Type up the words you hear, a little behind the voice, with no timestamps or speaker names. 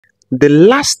The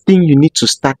last thing you need to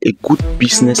start a good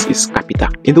business is capital.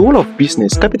 In the world of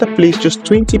business, capital plays just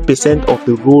 20% of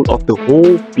the role of the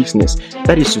whole business.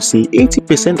 That is to say,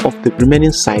 80% of the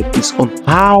remaining side is on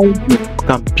how you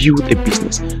can build a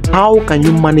business. How can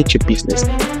you manage a business?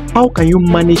 How can you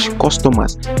manage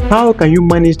customers? How can you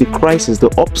manage the crisis, the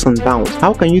ups and downs?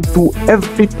 How can you do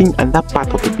everything and that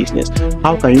part of the business?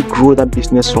 How can you grow that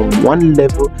business from one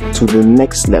level to the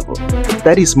next level?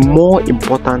 That is more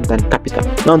important than capital.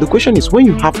 Now the question is, when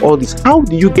you have all this, how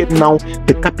do you get now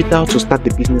the capital to start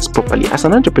the business properly? As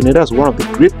an entrepreneur, that's one of the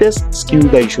greatest skills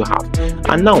that you should have.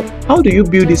 And now, how do you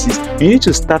build this? Is you need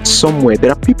to start somewhere.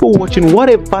 There are people watching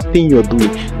whatever thing you're doing.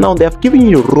 Now they have given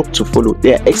you a rope to follow.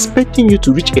 They are expecting you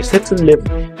to reach a certain level,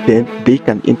 then they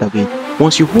can intervene.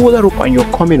 Once you hold that rope and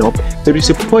you're coming up, there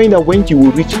is a point that when you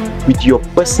will reach with your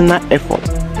personal effort,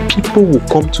 people will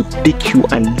come to take you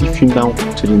and lift you now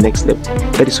to the next level.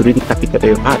 That is already capital that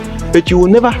you have. But you will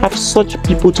never have such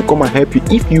people to come and help you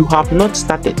if you have not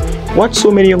started. What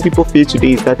so many young people feel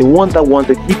today is that they want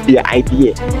to give their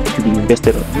idea to be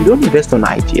invested on. We don't invest on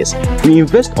ideas. We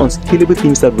invest on scalable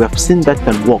things that we have seen that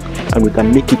can work, and we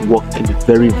can make it work in a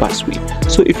very vast way.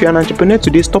 So if you're an entrepreneur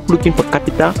today, stop looking for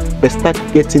capital, but start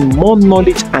getting more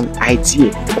knowledge and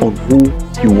idea on who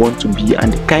you want to be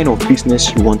and the kind of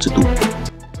business you want to do.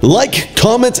 Like,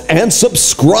 comment, and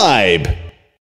subscribe.